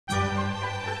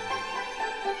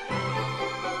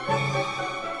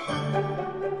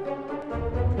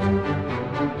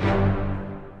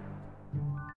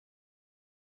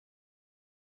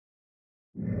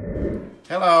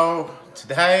Hello,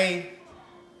 today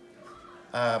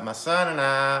my son and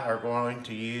I are going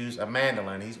to use a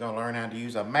mandolin. He's going to learn how to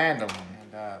use a mandolin.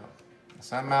 And my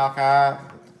son Malachi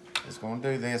is going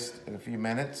to do this in a few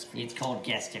minutes. It's called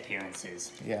guest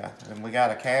appearances. Yeah, and we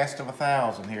got a cast of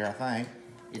 1,000 here, I think.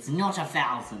 It's not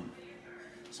 1,000.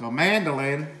 So a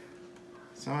mandolin,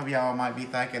 some of y'all might be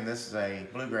thinking this is a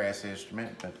bluegrass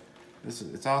instrument, but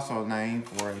it's also a name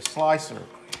for a slicer.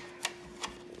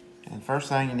 And first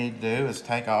thing you need to do is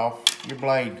take off your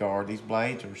blade guard. These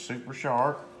blades are super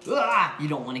sharp. Ah, you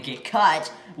don't want to get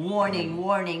cut. Warning,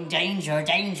 warning, danger,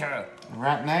 danger. And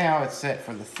right now it's set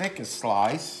for the thickest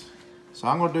slice. So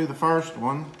I'm going to do the first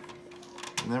one,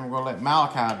 and then we're going to let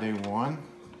Malachi do one.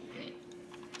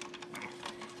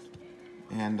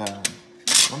 And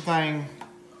one thing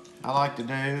I like to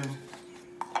do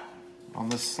on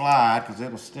this slide, because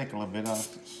it'll stick a little bit, I'll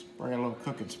spray a little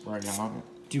cooking spray on it.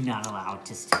 Do not allow it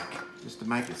to stick. Just to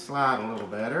make it slide a little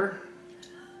better.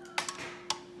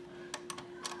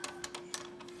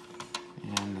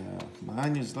 And my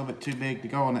onion's a little bit too big to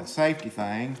go on that safety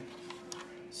thing.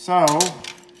 So, I'm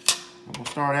going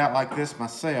to start out like this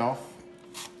myself.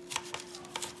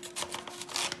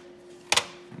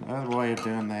 Another way of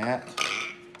doing that.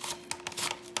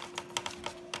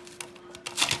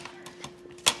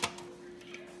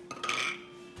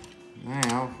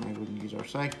 Now, maybe we can use our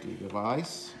safety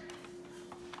device.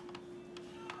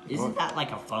 Isn't that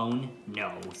like a phone?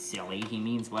 No, silly. He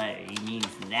means what? He means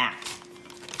that.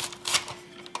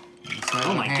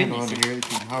 Oh my goodness. Under here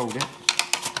that you can hold it.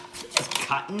 Just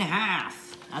cut in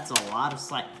half. That's a lot of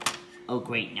slice. Oh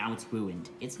great, now it's ruined.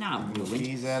 It's not ruined.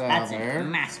 Ease that out That's there. a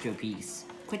masterpiece.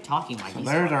 Quit talking like he's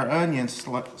there's our onion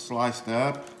sliced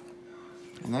up.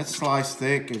 And that's sliced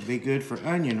thick. It'd be good for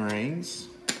onion rings.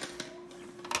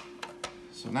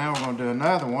 So now we're going to do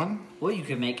another one. Well, you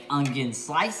could make onion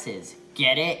slices.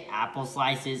 Get it? Apple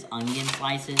slices, onion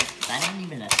slices. That ain't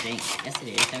even a thing. Yes, it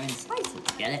is. They're in slices.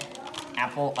 Get it?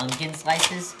 Apple onion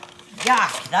slices?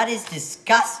 Yuck! That is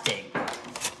disgusting.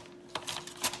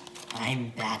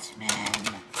 I'm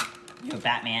Batman. You're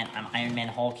Batman. I'm Iron Man,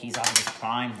 Hulk. He's Optimus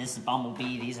Prime. This is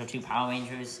Bumblebee. These are 2 Power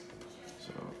Rangers.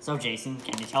 So, Jason,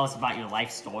 can you tell us about your life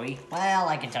story? Well,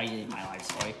 I can tell you my life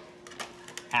story.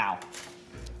 How?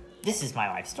 This is my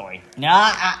life story.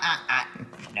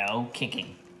 No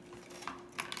kicking.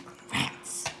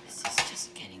 Rats. This is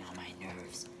just getting on my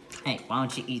nerves. Hey, why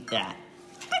don't you eat that?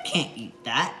 I can't eat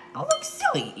that. I'll look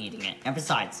silly eating it. And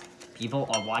besides, people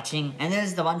are watching, and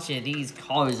there's a bunch of these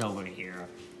cars over here.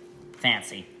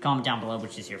 Fancy. Comment down below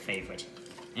which is your favorite.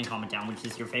 And comment down which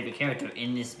is your favorite character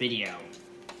in this video.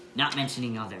 Not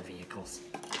mentioning other vehicles.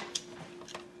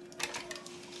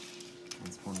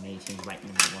 So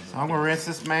I'm going to rinse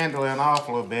this mandolin off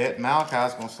a little bit.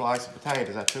 Malachi's going to slice the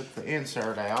potatoes. I took the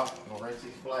insert out. I'm going to rinse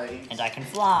these blades. And I can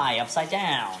fly upside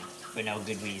down for no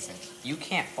good reason. You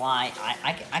can't fly.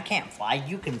 I can't fly.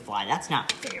 You can fly. That's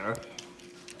not fair.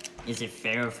 Is it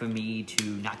fair for me to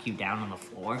knock you down on the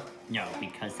floor? No,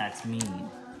 because that's mean.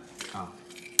 Oh.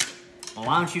 Well,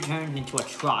 why don't you turn into a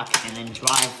truck and then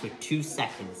drive for 2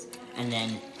 seconds and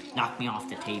then knock me off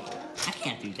the table? I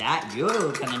can't do that.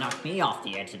 You're gonna knock me off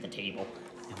the edge of the table.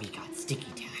 And we got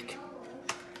sticky tack.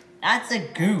 That's a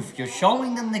goof. You're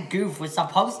showing them the goof. We're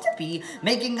supposed to be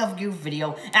making a goof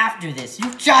video after this.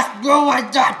 You just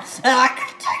ruined that. And I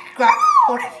can take it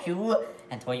out of you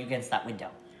and throw you against that window.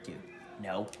 Dude,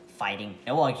 no fighting,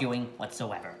 no arguing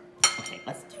whatsoever. Okay,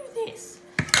 let's do this.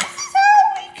 This is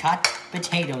how we cut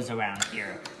potatoes around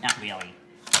here. Not really.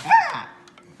 Ah!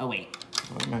 Oh, wait.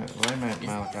 Wait a minute,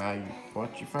 Malachi.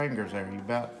 Watch your fingers there. You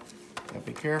gotta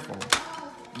be careful.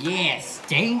 Yes,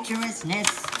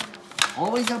 dangerousness.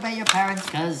 Always obey your parents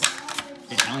because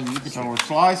they're telling you the truth. So we're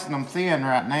slicing them thin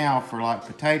right now for like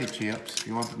potato chips. If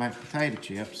you want to make potato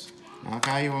chips.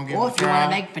 Malachi, you want to give it a try? Or if you want to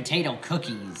make potato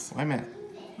cookies. Wait a minute.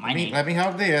 Let me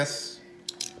hold this.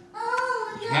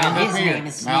 Put your Now, hand his up here. name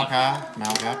is Snake.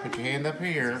 Malachi, put your hand up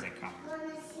here.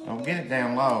 Don't get it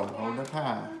down low. Hold it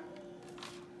high.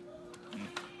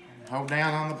 Hold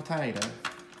down on the potato.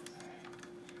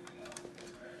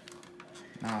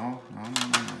 No.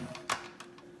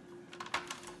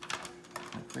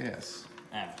 Like this.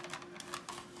 Oh.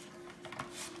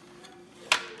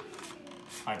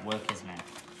 Hard work, isn't it?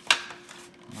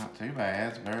 Not too bad.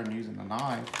 It's better than using a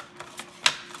knife.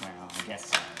 Well, I guess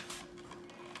so.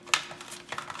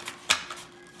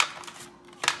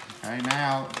 Okay,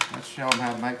 now let's show them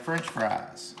how to make French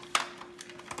fries.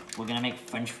 We're gonna make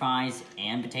French fries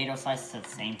and potato slices at the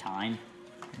same time.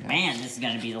 Yes. Man, this is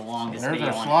gonna be the longest video.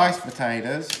 There's our sliced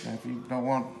potatoes. Now, if you don't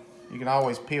want, you can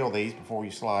always peel these before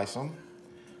you slice them.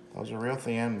 Those are real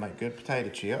thin, make good potato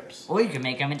chips. Or you can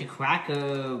make them into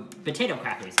potato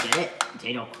crackers. Get it?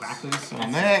 Potato crackers. So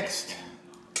next,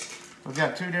 we've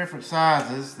got 2 different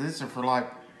sizes. These are for like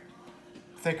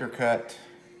thicker cut,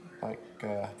 like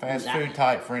fast food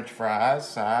type French fries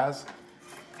size.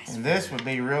 And this would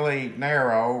be really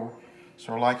narrow,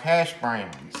 sort of like hash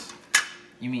browns.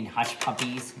 You mean hush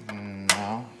puppies?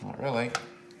 No, not really.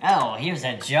 Oh, here's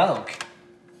a joke.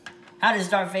 How does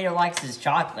Darth Vader like his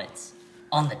chocolates?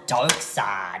 On the dark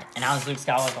side. And how does Luke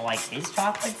Skywalker like his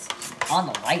chocolates? On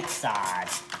the light side.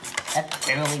 That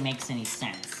barely makes any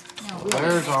sense. No, really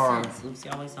there's our... sense. Luke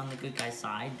Skywalker's on the good guy's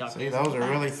side. See, those are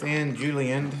really thin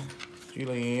julienne.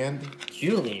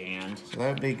 Julienne. So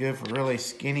that would be good for really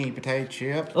skinny potato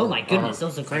chips. Oh my goodness,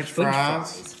 those look like French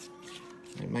fries.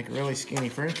 They make really skinny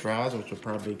French fries, which would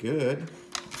probably be good.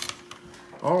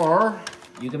 Or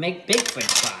you can make big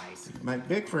French fries. Make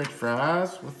big French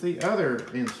fries with the other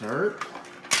insert.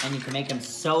 And you can make them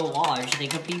so large they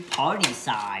could be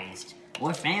party-sized,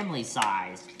 or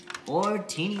family-sized, or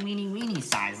teeny-weeny-weeny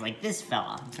sized, like this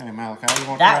fella. Okay, Malachi, you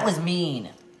want that was mean.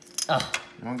 Ugh.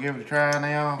 You want to give it a try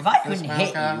now? If I couldn't hit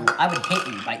you, I would hit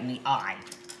you right in the eye.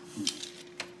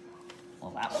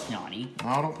 Well, that was naughty.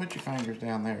 No, don't put your fingers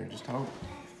down there. Just hold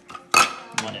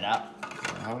it up.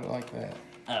 Yeah, hold it like that.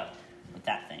 Oh, with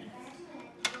that thing.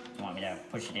 You want me to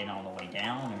push it in all the way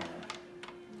down, or?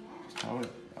 Just hold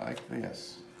it like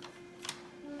this.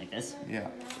 Like this? Yeah.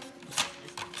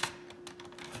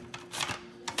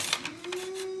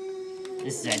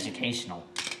 This is educational.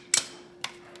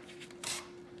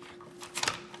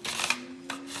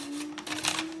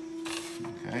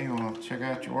 Okay, you want to check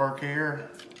out your work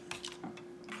here?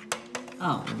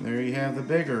 Oh. And there you have the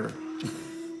bigger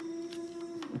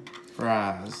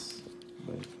fries.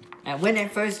 And when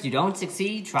at first you don't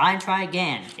succeed, try and try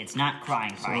again. It's not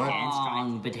crying, try again.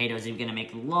 Long potatoes, you're gonna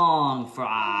make long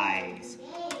fries.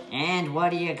 And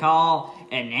what do you call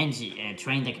a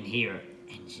train that can hear?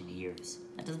 Engineers.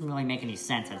 That doesn't really make any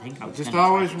sense. I think I was just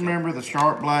always remember the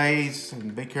sharp blades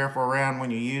and be careful around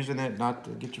when you're using it, not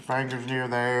to get your fingers near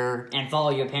there. And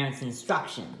follow your parents'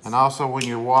 instructions. And also when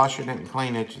you're washing it and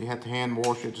cleaning it, you have to hand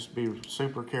wash it. Just be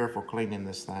super careful cleaning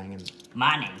this thing. And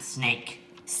my name's Snake.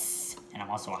 And I'm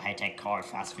also a high-tech car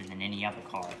faster than any other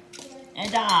car.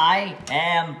 And I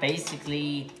am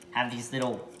basically have these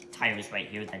little tires right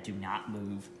here that do not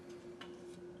move.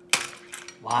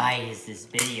 Why is this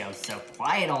video so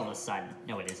quiet all of a sudden?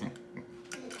 No, it isn't.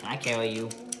 Can I carry you?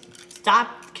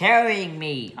 Stop carrying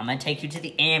me! I'm gonna take you to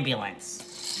the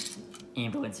ambulance.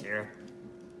 Ambulance here.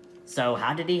 So,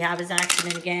 how did he have his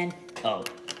accident again? Oh.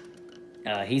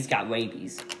 He's got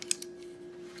rabies.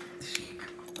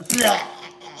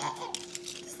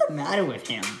 What's the matter with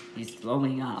him? He's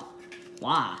throwing up.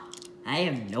 Why? I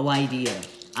have no idea.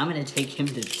 I'm gonna take him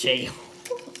to jail.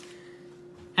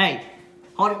 Hey!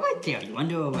 Hold it right there, you're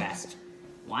under arrest.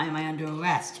 Why am I under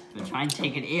arrest? For trying to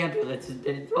take an ambulance and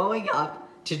then throwing up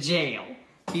to jail.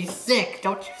 He's sick,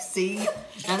 don't you see?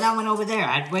 And that one over there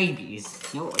had rabies.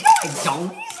 No, I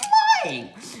don't. He's lying.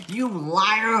 You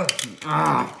liar.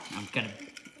 I'm gonna...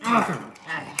 I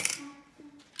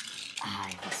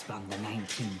was from the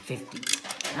 1950s.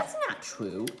 That's not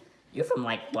true. You're from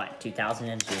like, what, 2000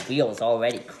 and your wheel is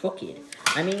already crooked.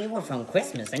 I mean, you were from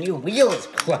Christmas and your wheel is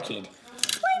crooked.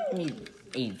 Why do you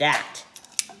need that?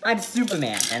 I'm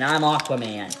Superman and I'm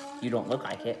Aquaman. You don't look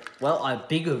like it. Well, our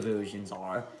bigger versions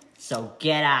are. So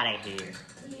get out of here.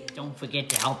 Don't forget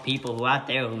to help people who are out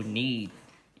there who need,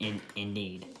 in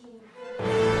need.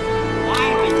 Why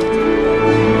am I...